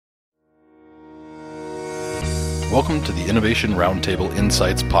Welcome to the Innovation Roundtable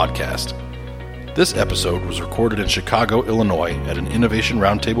Insights podcast. This episode was recorded in Chicago, Illinois at an Innovation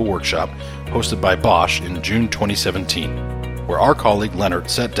Roundtable workshop hosted by Bosch in June 2017, where our colleague Leonard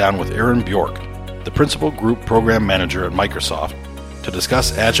sat down with Aaron Bjork, the Principal Group Program Manager at Microsoft, to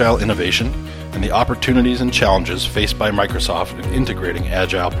discuss agile innovation and the opportunities and challenges faced by Microsoft in integrating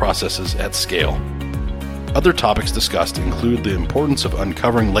agile processes at scale. Other topics discussed include the importance of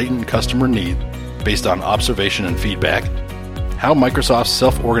uncovering latent customer need based on observation and feedback, how Microsoft's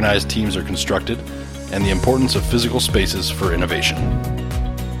self-organized teams are constructed, and the importance of physical spaces for innovation.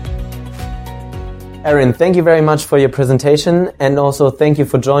 Aaron, thank you very much for your presentation, and also thank you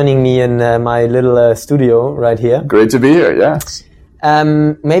for joining me in my little studio right here. Great to be here, yes.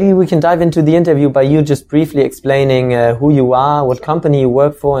 Maybe we can dive into the interview by you just briefly explaining who you are, what company you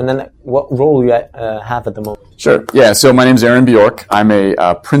work for, and then what role you have at the moment. Sure. Yeah, so my name's Aaron Bjork. I'm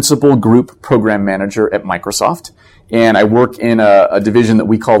a Principal Group Program Manager at Microsoft, and I work in a division that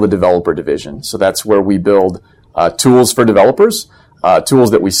we call the Developer Division. So that's where we build tools for developers, tools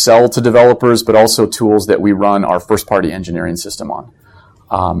that we sell to developers, but also tools that we run our first-party engineering system on.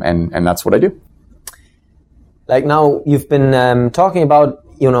 And that's what I do. Like now, you've been talking about,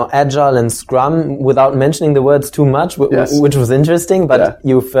 Agile and Scrum without mentioning the words too much, which was interesting, but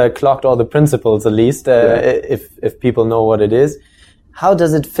you've clocked all the principles at least, if people know what it is. How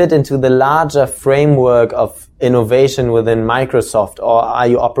does it fit into the larger framework of innovation within Microsoft, or are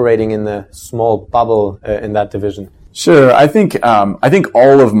you operating in a small bubble in that division? Sure. I think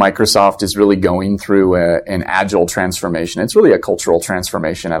all of Microsoft is really going through an agile transformation. It's really a cultural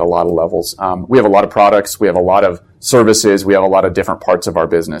transformation at a lot of levels. We have a lot of products. We have a lot of services. We have a lot of different parts of our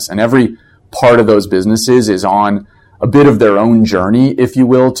business. And every part of those businesses is on a bit of their own journey, if you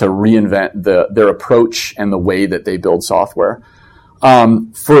will, to reinvent their approach and the way that they build software.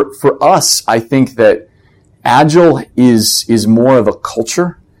 For us, I think that agile is more of a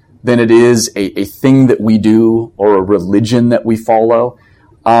culture than it is a thing that we do or a religion that we follow.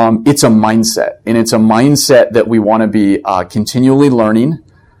 It's a mindset, and it's a mindset that we want to be continually learning,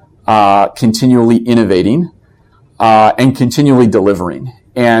 continually innovating, and continually delivering.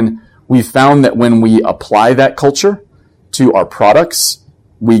 And we found that when we apply that culture to our products,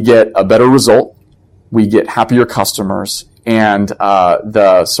 we get a better result, we get happier customers, and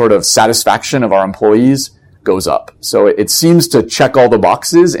the sort of satisfaction of our employees goes up. So it seems to check all the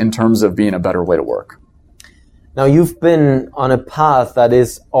boxes in terms of being a better way to work. Now, you've been on a path that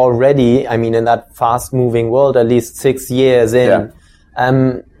is already, in that fast-moving world, at least 6 years in. Yeah.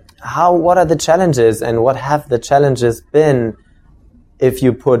 What are the challenges, and what have the challenges been if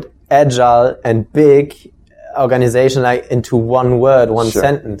you put agile and big organization into one word, one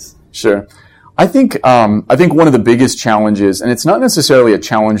sentence? Sure. I think one of the biggest challenges, and it's not necessarily a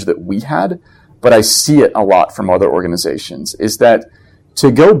challenge that we had, but I see it a lot from other organizations, is that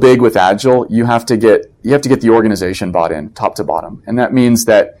to go big with Agile, you have to get the organization bought in, top to bottom. And that means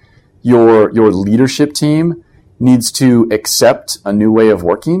that your leadership team needs to accept a new way of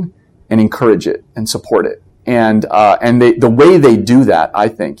working and encourage it and support it. And the way they do that, I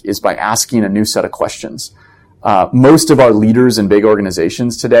think, is by asking a new set of questions. Most of our leaders in big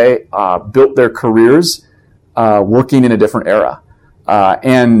organizations today built their careers working in a different era.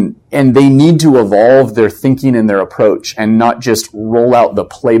 And they need to evolve their thinking and their approach and not just roll out the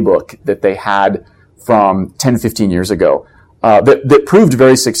playbook that they had from 10, 15 years ago, that proved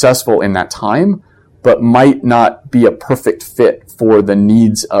very successful in that time, but might not be a perfect fit for the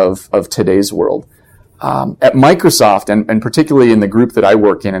needs of today's world. At Microsoft, and particularly in the group that I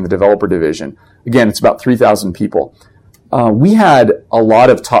work in the developer division, again, it's about 3,000 people. We had a lot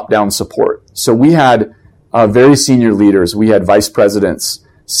of top-down support. So we had very senior leaders, we had vice presidents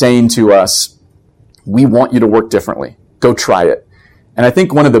saying to us, we want you to work differently. Go try it. And I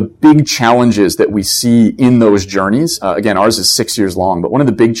think one of the big challenges that we see in those journeys, again, ours is 6 years long, but one of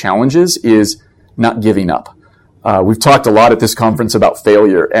the big challenges is not giving up. We've talked a lot at this conference about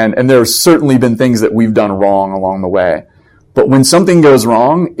failure, and there have certainly been things that we've done wrong along the way. But when something goes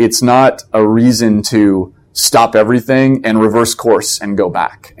wrong, it's not a reason to stop everything and reverse course and go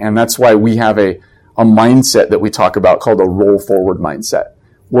back. And that's why we have a mindset that we talk about called a roll forward mindset.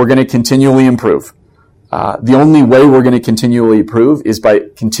 We're going to continually improve. The only way we're going to continually improve is by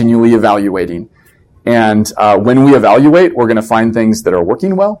continually evaluating. And when we evaluate, we're going to find things that are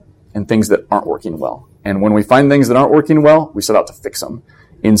working well and things that aren't working well. And when we find things that aren't working well, we set out to fix them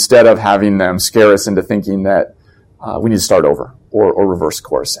instead of having them scare us into thinking that we need to start over or reverse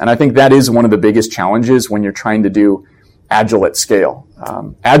course. And I think that is one of the biggest challenges when you're trying to do Agile at scale.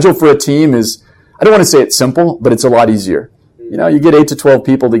 Agile for a team is, I don't want to say it's simple, but it's a lot easier. You get 8 to 12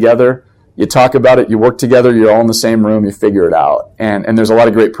 people together. You talk about it, you work together, you're all in the same room, you figure it out. And there's a lot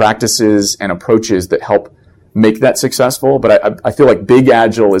of great practices and approaches that help make that successful. But I feel like big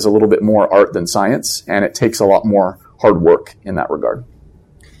Agile is a little bit more art than science, and it takes a lot more hard work in that regard.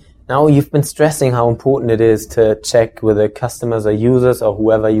 Now, you've been stressing how important it is to check with the customers or users or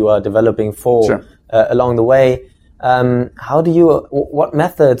whoever you are developing for along the way. What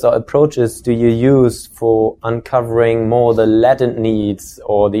methods or approaches do you use for uncovering more the latent needs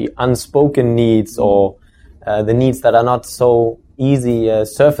or the unspoken needs or the needs that are not so easy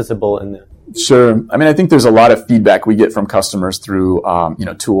surfaceable in there? Sure. I mean, I think there's a lot of feedback we get from customers through,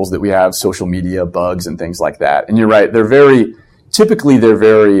 tools that we have, social media, bugs, and things like that. And you're right. They're very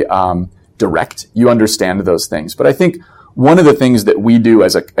direct. You understand those things. But I think one of the things that we do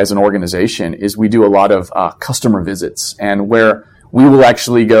as an organization is we do a lot of customer visits, and where we will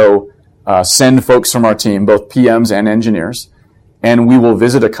actually go send folks from our team, both PMs and engineers, and we will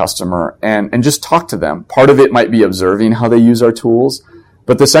visit a customer and just talk to them. Part of it might be observing how they use our tools,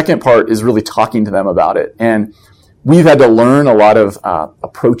 but the second part is really talking to them about it. And we've had to learn a lot of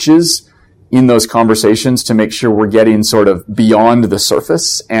approaches in those conversations to make sure we're getting sort of beyond the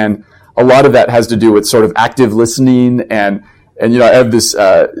surface. And a lot of that has to do with sort of active listening. And I have this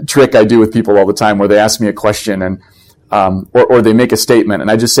trick I do with people all the time where they ask me a question and or they make a statement, and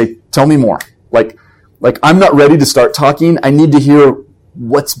I just say, tell me more. Like I'm not ready to start talking. I need to hear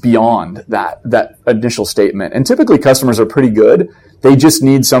what's beyond that initial statement. And typically customers are pretty good. They just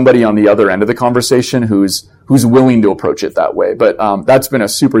need somebody on the other end of the conversation who's willing to approach it that way. But that's been a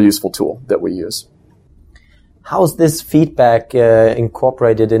super useful tool that we use. How's this feedback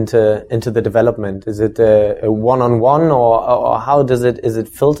incorporated into the development? Is it a one-on-one, or how is it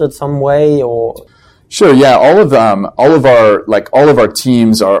filtered some way? Or sure, yeah. All of our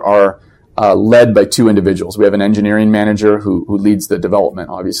teams are led by two individuals. We have an engineering manager who leads the development,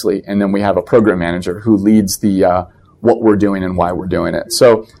 obviously, and then we have a program manager who leads the what we're doing and why we're doing it.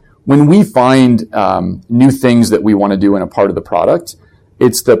 So when we find new things that we want to do in a part of the product,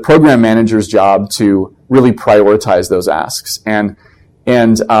 it's the program manager's job to really prioritize those asks. And we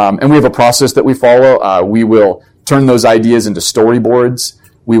have a process that we follow. We will turn those ideas into storyboards.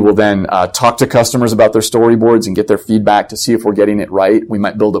 We will then talk to customers about their storyboards and get their feedback to see if we're getting it right. We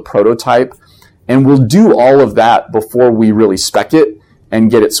might build a prototype, and we'll do all of that before we really spec it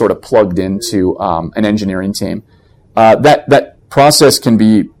and get it sort of plugged into an engineering team. That process can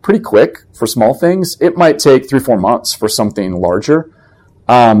be pretty quick for small things. It might take 3-4 months for something larger,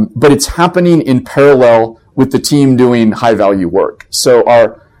 but it's happening in parallel with the team doing high value work. So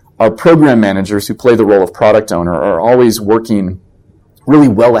our program managers who play the role of product owner are always working really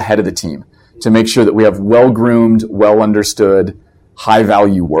well ahead of the team to make sure that we have well-groomed, well-understood,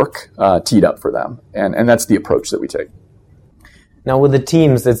 high-value work teed up for them. And that's the approach that we take. Now, with the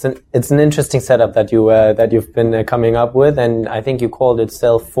teams, it's an interesting setup that you've been coming up with, and I think you called it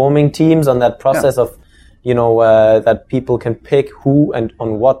self-forming teams on that process of, that people can pick who and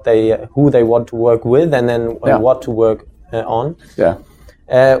on what who they want to work with, and then what to work on. Yeah.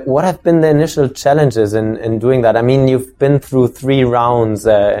 What have been the initial challenges in doing that? I mean, you've been through 3 rounds,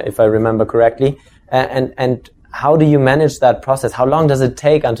 if I remember correctly, and how do you manage that process? How long does it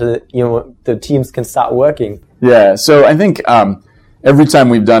take until the teams can start working? Yeah, so I think every time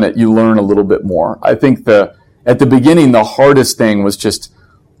we've done it, you learn a little bit more. I think at the beginning, the hardest thing was just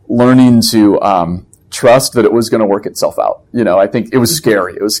learning to trust that it was going to work itself out. I think it was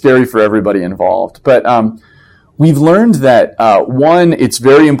scary. It was scary for everybody involved, but we've learned that, one, it's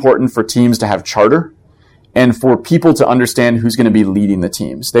very important for teams to have charter and for people to understand who's going to be leading the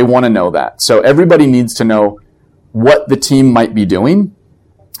teams. They want to know that. So everybody needs to know what the team might be doing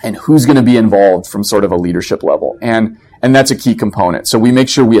and who's going to be involved from sort of a leadership level. And that's a key component. So we make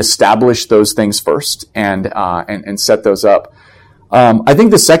sure we establish those things first and set those up. I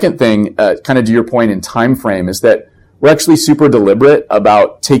think the second thing, kind of to your point in time frame, is that we're actually super deliberate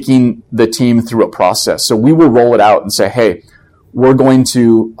about taking the team through a process. So we will roll it out and say, hey, we're going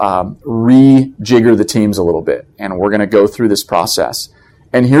to rejigger the teams a little bit, and we're going to go through this process.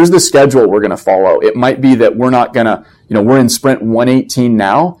 And here's the schedule we're going to follow. It might be that we're not going to, we're in sprint 118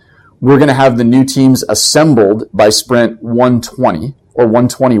 now. We're going to have the new teams assembled by sprint 120 or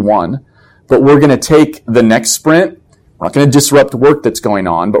 121, but we're going to take the next sprint. We're not going to disrupt work that's going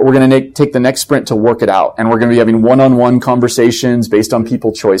on, but we're going to take the next sprint to work it out. And we're going to be having one-on-one conversations based on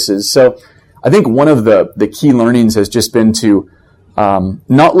people choices. So I think one of the key learnings has just been to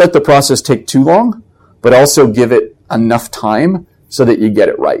not let the process take too long, but also give it enough time so that you get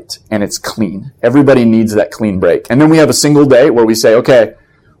it right and it's clean. Everybody needs that clean break. And then we have a single day where we say, okay,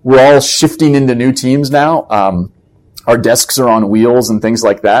 we're all shifting into new teams now. Our desks are on wheels and things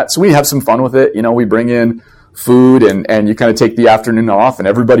like that. So we have some fun with it. We bring in food and you kind of take the afternoon off and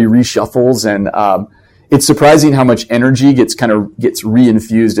everybody reshuffles. And it's surprising how much energy gets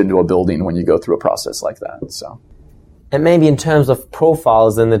reinfused into a building when you go through a process like that. So. And maybe in terms of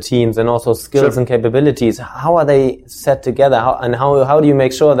profiles in the teams and also skills and capabilities, how are they set together? How do you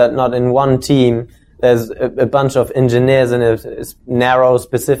make sure that not in one team there's a bunch of engineers in a narrow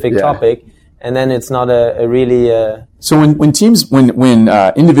specific topic, and then it's not a really... So when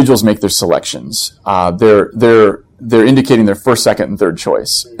individuals make their selections, they're indicating their first, second, and third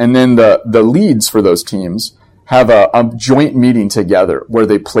choice. And then the leads for those teams have a joint meeting together where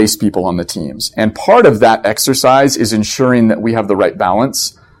they place people on the teams. And part of that exercise is ensuring that we have the right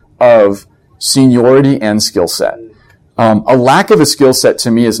balance of seniority and skill set. A lack of a skill set to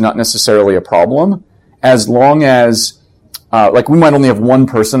me is not necessarily a problem, as long as, we might only have one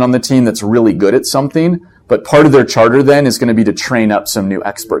person on the team that's really good at something, but part of their charter then is going to be to train up some new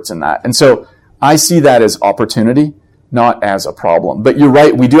experts in that. And so I see that as opportunity, not as a problem. But you're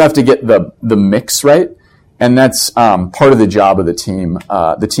right, we do have to get the mix right. And that's part of the job of the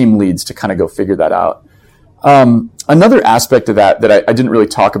team leads to kind of go figure that out. Another aspect of that I didn't really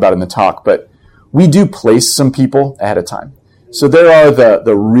talk about in the talk, but we do place some people ahead of time. So there are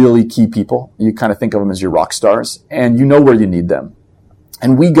the really key people. You kind of think of them as your rock stars, and you know where you need them.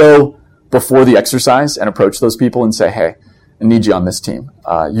 And we go before the exercise and approach those people and say, hey, I need you on this team.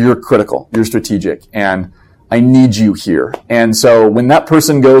 You're critical. You're strategic. And I need you here. And so when that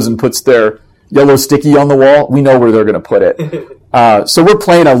person goes and puts their yellow sticky on the wall, we know where they're going to put it. So we're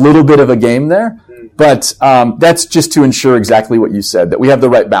playing a little bit of a game there, but that's just to ensure exactly what you said, that we have the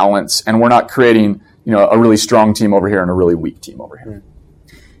right balance and we're not creating, a really strong team over here and a really weak team over here.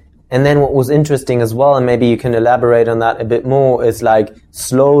 And then what was interesting as well, and maybe you can elaborate on that a bit more, is like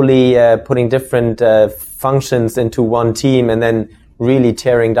slowly putting different functions into one team and then really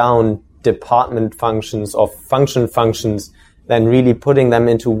tearing down department functions or functions, then really putting them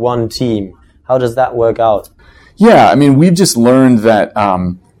into one team. How does that work out? Yeah, we've just learned that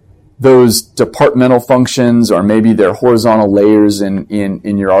those departmental functions, or maybe they're horizontal layers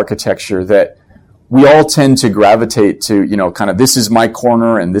in your architecture, that we all tend to gravitate to, kind of this is my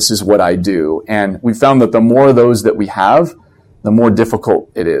corner and this is what I do. And we found that the more of those that we have, the more difficult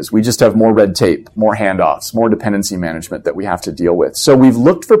it is. We just have more red tape, more handoffs, more dependency management that we have to deal with. So we've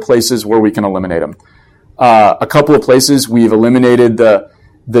looked for places where we can eliminate them. A couple of places we've eliminated the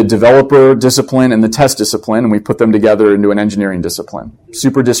developer discipline and the test discipline, and we put them together into an engineering discipline.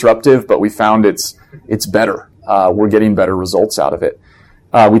 Super disruptive, but we found it's better. We're getting better results out of it.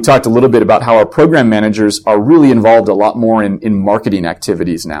 We talked a little bit about how our program managers are really involved a lot more in marketing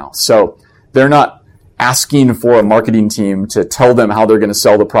activities now. So they're not asking for a marketing team to tell them how they're going to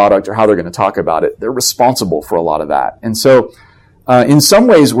sell the product or how they're going to talk about it. They're responsible for a lot of that. And so in some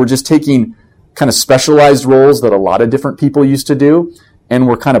ways, we're just taking kind of specialized roles that a lot of different people used to do, and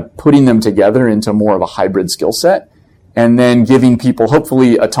we're kind of putting them together into more of a hybrid skill set, and then giving people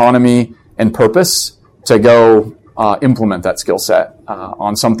hopefully autonomy and purpose to go implement that skill set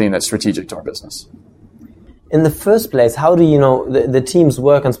on something that's strategic to our business. In the first place, how do the teams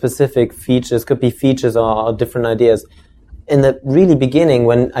work on specific features? Could be features or different ideas. In the really beginning,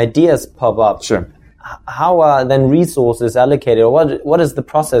 when ideas pop up, sure, how are then resources allocated? Or what is the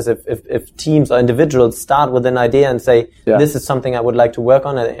process if teams or individuals start with an idea and say, this is something I would like to work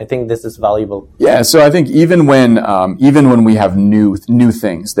on, I think this is valuable? Yeah, so I think even when we have new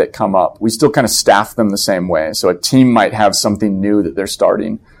things that come up, we still kind of staff them the same way. So a team might have something new that they're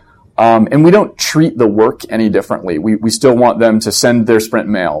starting. And we don't treat the work any differently. We still want them to send their sprint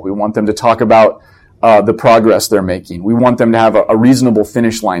mail. We want them to talk about the progress they're making. We want them to have a reasonable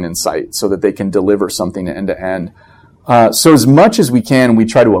finish line in sight so that they can deliver something end to end. So as much as we can, we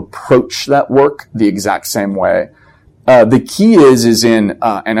try to approach that work the exact same way. The key is in,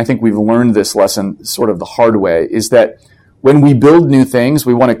 and I think we've learned this lesson sort of the hard way, is that when we build new things,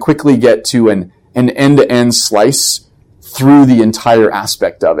 we want to quickly get to an end-to-end slice through the entire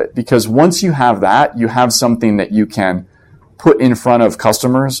aspect of it. Because once you have that, you have something that you can put in front of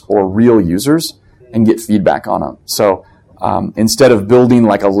customers or real users and get feedback on them. So instead of building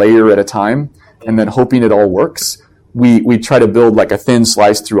like a layer at a time and then hoping it all works, we try to build like a thin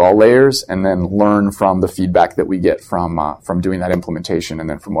slice through all layers and then learn from the feedback that we get from doing that implementation and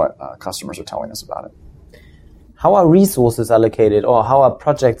then from what customers are telling us about it. How are resources allocated, or how are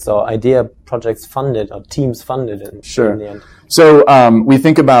projects or idea projects funded or teams funded in the end? So we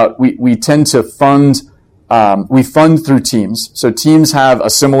think about, we tend to fund, we fund through teams. So teams have a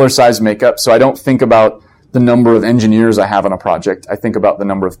similar size makeup. So I don't think about the number of engineers I have on a project. I think about the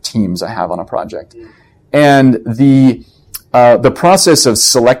number of teams I have on a project. And the process of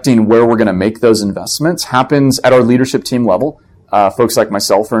selecting where we're going to make those investments happens at our leadership team level. Folks like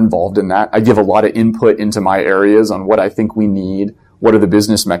myself are involved in that. I give a lot of input into my areas on what I think we need, what are the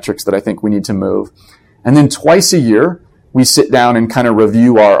business metrics that I think we need to move. And then twice a year, we sit down and kind of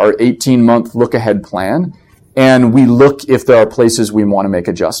review our 18-month look-ahead plan, and we look if there are places we want to make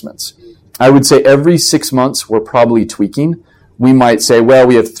adjustments. I would say every 6 months, we're probably tweaking. We might say, well,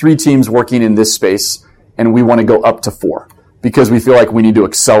 we have 3 teams working in this space, and we want to go up to 4 because we feel like we need to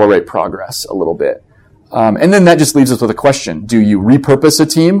accelerate progress a little bit. And then that just leaves us with a question. Do you repurpose a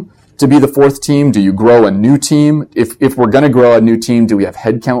team to be the 4th team? Do you grow a new team? If we're going to grow a new team, do we have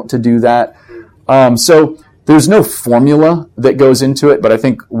headcount to do that? So there's no formula that goes into it, but I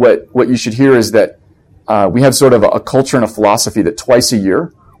think what you should hear is that we have sort of a culture and a philosophy that twice a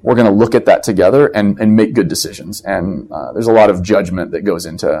year we're going to look at that together and make good decisions. And there's a lot of judgment that goes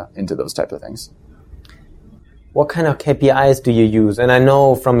into those type of things. What kind of KPIs do you use? And I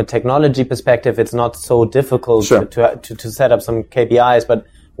know from a technology perspective, it's not so difficult to set up some KPIs, but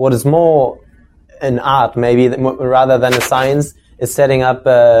what is more an art, maybe rather than a science, is setting up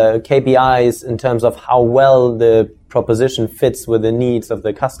KPIs in terms of how well the proposition fits with the needs of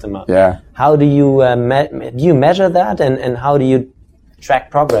the customer. Yeah. How do you do you measure that, and how do you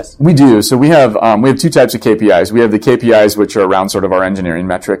track progress? We do. So we have 2 types of KPIs. We have the KPIs which are around sort of our engineering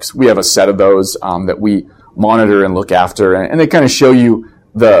metrics. We have a set of those that we monitor and look after, and they kind of show you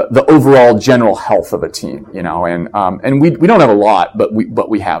the overall general health of a team, you know. And we don't have a lot, but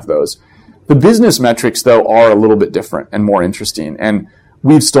we have those. The business metrics, though, are a little bit different and more interesting. And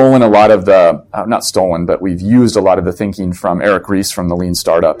we've stolen a lot of not stolen, but we've used a lot of the thinking from Eric Ries from the Lean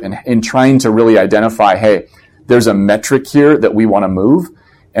Startup in trying to really identify, hey, there's a metric here that we want to move,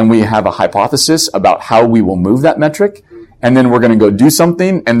 and we have a hypothesis about how we will move that metric, and then we're going to go do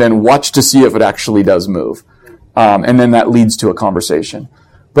something and then watch to see if it actually does move. And then that leads to a conversation.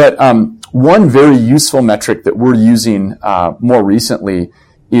 But one very useful metric that we're using more recently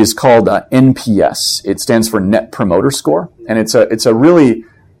is called NPS. It stands for Net Promoter Score, and it's a really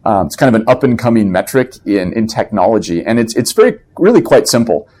it's kind of an up and coming metric in technology, and it's really quite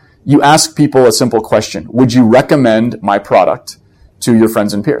simple. You ask people a simple question: would you recommend my product to your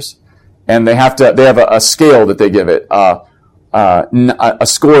friends and peers? And they have a scale that they give it. A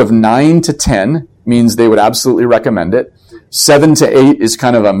score of 9 to 10 means they would absolutely recommend it. 7 to 8 is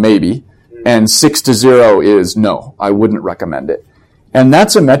kind of a maybe, and 6 to 0 is no, I wouldn't recommend it. And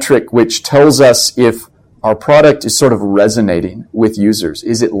that's a metric which tells us if our product is sort of resonating with users.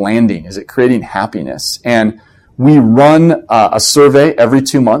 Is it landing? Is it creating happiness? And we run a survey every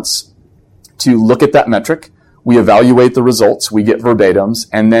 2 months to look at that metric. We evaluate the results, we get verbatims,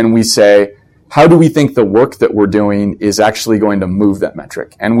 and then we say, how do we think the work that we're doing is actually going to move that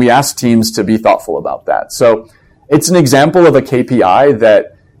metric? And we ask teams to be thoughtful about that. So it's an example of a KPI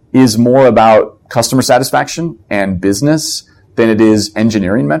that is more about customer satisfaction and business than it is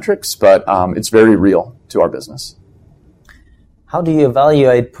engineering metrics, but it's very real to our business. How do you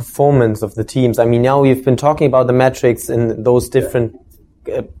evaluate performance of the teams? I mean, now we've been talking about the metrics in those different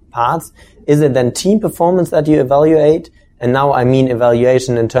parts. Is it then team performance that you evaluate? And now I mean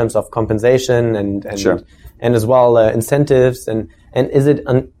evaluation in terms of compensation and as well incentives. And is it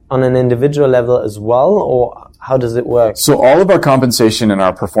on an individual level as well, or how does it work? So all of our compensation in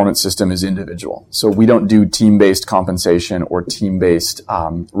our performance system is individual. So we don't do team-based compensation or team-based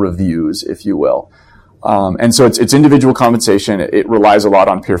reviews, if you will. And so it's individual compensation. It relies a lot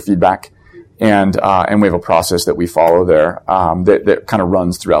on peer feedback, and we have a process that we follow there that kind of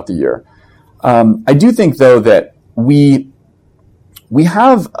runs throughout the year. I do think, though, that we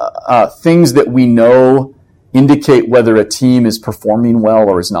have things that we know indicate whether a team is performing well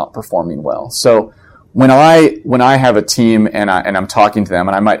or is not performing well. So when I have a team and I'm talking to them,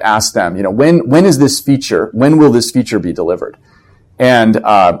 and I might ask them, when will this feature be delivered? And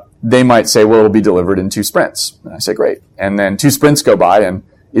they might say, well, it'll be delivered in 2 sprints. And I say, great. And then 2 sprints go by, and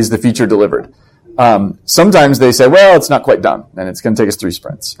is the feature delivered? Sometimes they say, well, it's not quite done, and it's going to take us 3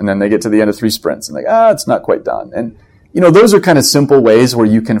 sprints. And then they get to the end of 3 sprints, and they go, it's not quite done. And those are kind of simple ways where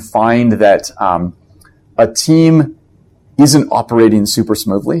you can find that a team isn't operating super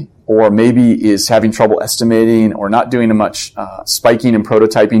smoothly, or maybe is having trouble estimating, or not doing much spiking and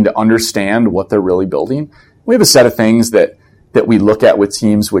prototyping to understand what they're really building. We have a set of things that we look at with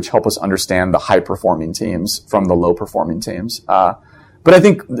teams which help us understand the high-performing teams from the low-performing teams. But I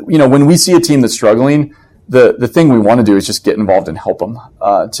think, when we see a team that's struggling, the thing we want to do is just get involved and help them.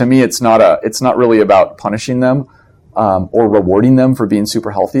 To me, it's not really about punishing them, or rewarding them for being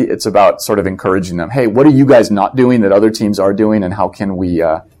super healthy. It's about sort of encouraging them. Hey, what are you guys not doing that other teams are doing, and how can we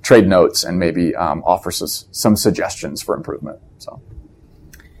trade notes and maybe offer some suggestions for improvement? So,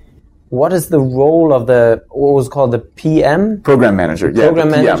 what is the role of what was called the PM? Program manager. Yeah,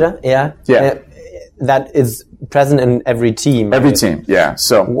 program manager. Yeah. That is present in every team. Every team, yeah.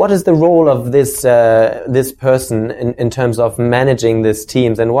 So, what is the role of this person in terms of managing these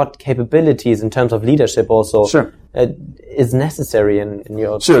teams, and what capabilities in terms of leadership also is necessary in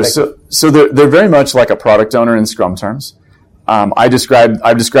your perspective? So they're very much like a product owner in Scrum terms. I've described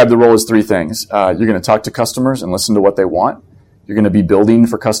the role as three things. You're going to talk to customers and listen to what they want. You're going to be building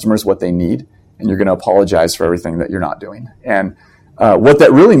for customers what they need, and you're going to apologize for everything that you're not doing. And what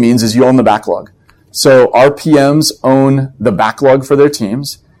that really means is you own the backlog. So our PMs own the backlog for their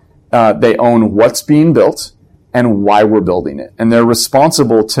teams. They own what's being built and why we're building it. And they're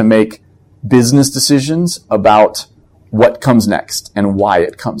responsible to make business decisions about what comes next and why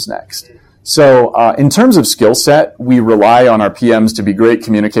it comes next. So in terms of skill set, we rely on our PMs to be great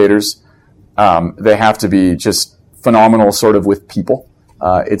communicators. They have to be just phenomenal sort of with people.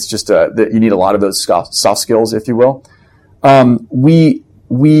 It's just you need a lot of those soft skills, if you will. We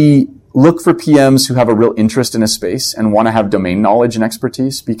look for PMs who have a real interest in a space and want to have domain knowledge and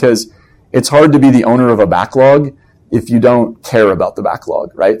expertise, because it's hard to be the owner of a backlog if you don't care about the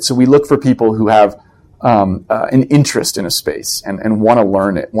backlog, right? So we look for people who have an interest in a space and want to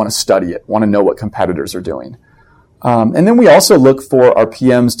learn it, want to study it, want to know what competitors are doing. And then we also look for our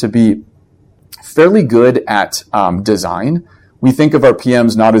PMs to be fairly good at design. We think of our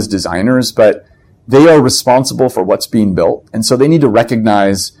PMs not as designers, but they are responsible for what's being built. And so they need to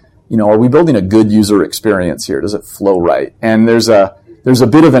recognize, are we building a good user experience here? Does it flow right? And there's a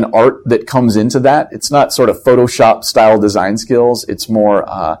bit of an art that comes into that. It's not sort of Photoshop style design skills. It's more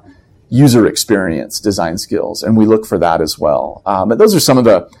user experience design skills. And we look for that as well. But those are some of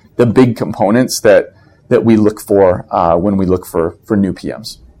the big components that we look for when we look for new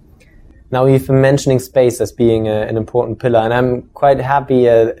PMs. Now, you've been mentioning space as being an important pillar, and I'm quite happy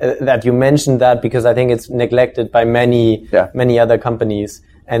that you mentioned that, because I think it's neglected by many other companies,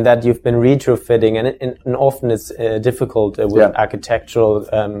 and that you've been retrofitting, and often it's difficult with architectural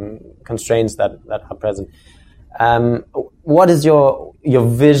constraints that are present. What is your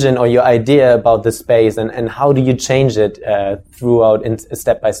vision or your idea about the space, and how do you change it throughout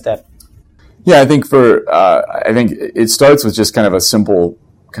step by step? Yeah, I think it starts with just kind of a simple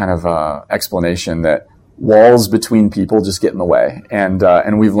kind of explanation that walls between people just get in the way,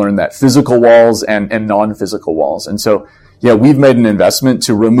 and we've learned that physical walls and non-physical walls, and so we've made an investment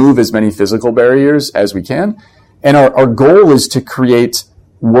to remove as many physical barriers as we can, and our goal is to create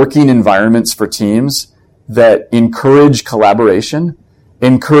working environments for teams that encourage collaboration,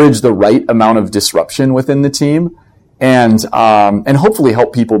 encourage the right amount of disruption within the team, and hopefully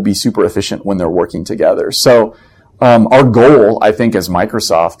help people be super efficient when they're working together. So our goal, I think, as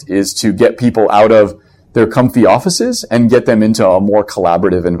Microsoft, is to get people out of their comfy offices and get them into a more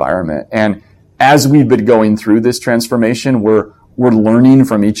collaborative environment. And as we've been going through this transformation, we're learning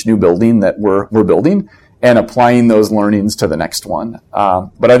from each new building that we're building and applying those learnings to the next one.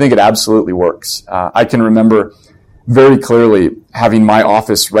 But I think it absolutely works. I can remember very clearly having my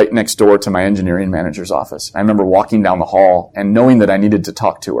office right next door to my engineering manager's office. I remember walking down the hall and knowing that I needed to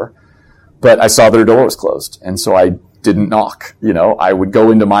talk to her, but I saw their door was closed, and so I didn't knock. I would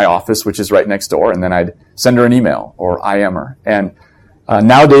go into my office, which is right next door, and then I'd send her an email or IM her. And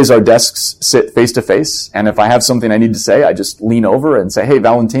nowadays our desks sit face to face, and if I have something I need to say, I just lean over and say, "Hey,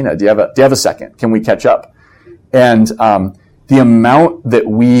 Valentina, do you have a second? Can we catch up?" And the amount that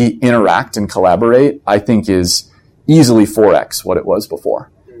we interact and collaborate, I think, is easily 4x what it was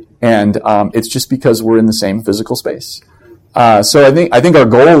before, and it's just because we're in the same physical space. So I think our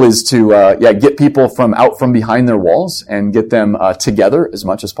goal is to get people out from behind their walls and get them together as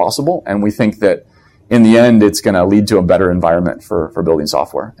much as possible, and we think that in the end it's going to lead to a better environment for building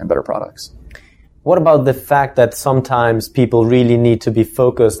software and better products. What about the fact that sometimes people really need to be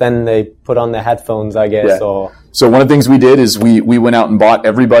focused, then they put on their headphones, I guess? Yeah. Or so one of the things we did is we went out and bought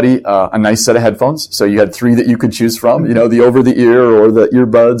everybody a nice set of headphones. So you had 3 that you could choose from, the over the ear or the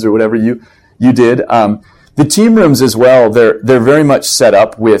earbuds or whatever you did. The team rooms as well, they're very much set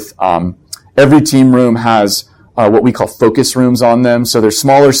up with every team room has what we call focus rooms on them. So they're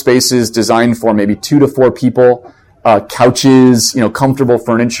smaller spaces designed for maybe 2 to 4 people, couches, comfortable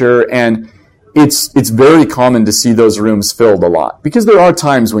furniture, and it's very common to see those rooms filled a lot, because there are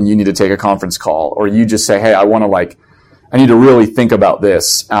times when you need to take a conference call, or you just say, "Hey, I need to really think about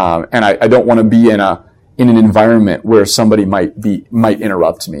this, and I don't want to be in an environment where somebody might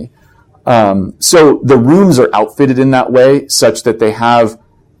interrupt me." So the rooms are outfitted in that way such that they have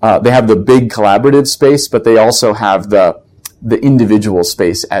the big collaborative space, but they also have the individual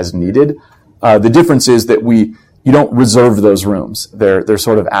space as needed. The difference is that you don't reserve those rooms. They're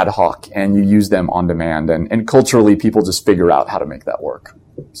sort of ad hoc, and you use them on demand. And culturally, people just figure out how to make that work.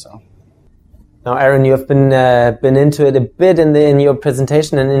 So. Now, Aaron, you have been into it a bit in your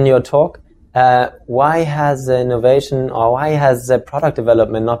presentation and in your talk. Why has innovation or why has product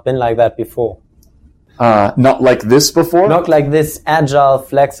development not been like that before? Not like this before? Not like this agile,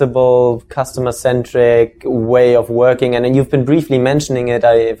 flexible, customer-centric way of working. And you've been briefly mentioning it,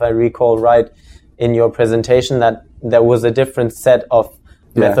 if I recall right, in your presentation, that there was a different set of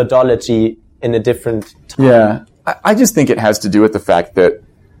methodology in a different time. Yeah, I just think it has to do with the fact that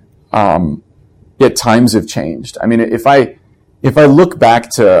times have changed. I mean, if I look back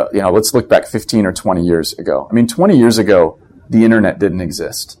to, let's look back 15 or 20 years ago. I mean, 20 years ago, the internet didn't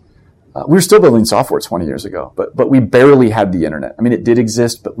exist. We were still building software 20 years ago, but we barely had the internet. I mean, it did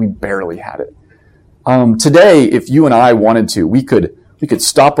exist, but we barely had it. Today, if you and I wanted to, we could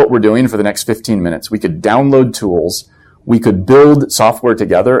stop what we're doing for the next 15 minutes. We could download tools. We could build software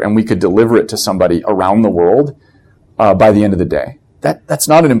together, and we could deliver it to somebody around the world by the end of the day. That's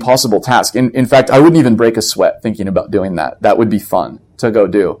not an impossible task. In fact, I wouldn't even break a sweat thinking about doing that. That would be fun to go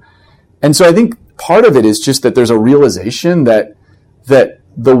do. And so I think part of it is just that there's a realization that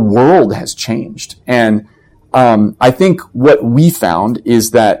the world has changed. And I think what we found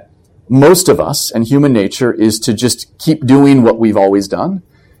is that most of us and human nature is to just keep doing what we've always done.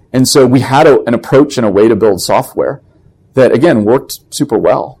 And so we had an approach and a way to build software that, again, worked super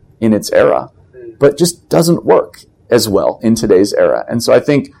well in its era, but just doesn't work as well in today's era. And so I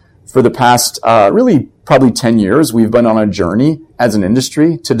think for the past, really probably 10 years, we've been on a journey as an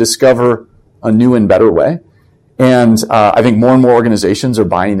industry to discover a new and better way. And I think more and more organizations are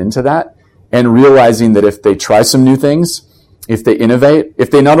buying into that and realizing that if they try some new things, if they innovate,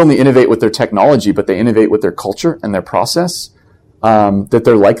 if they not only innovate with their technology, but they innovate with their culture and their process, that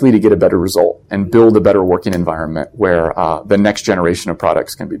they're likely to get a better result and build a better working environment where the next generation of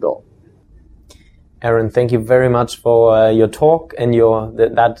products can be built. Aaron, thank you very much for your talk and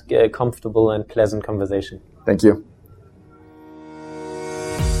that comfortable and pleasant conversation. Thank you.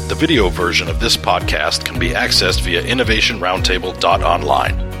 The video version of this podcast can be accessed via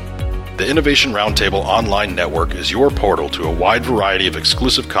innovationroundtable.online. The Innovation Roundtable online network is your portal to a wide variety of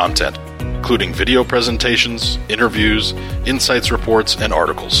exclusive content, including video presentations, interviews, insights reports, and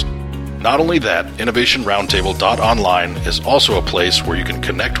articles. Not only that, innovationroundtable.online is also a place where you can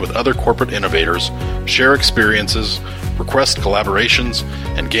connect with other corporate innovators, share experiences, request collaborations,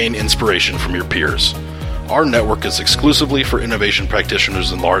 and gain inspiration from your peers. Our network is exclusively for innovation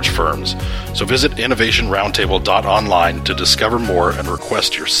practitioners in large firms, so visit innovationroundtable.online to discover more and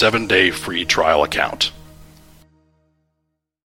request your 7-day free trial account.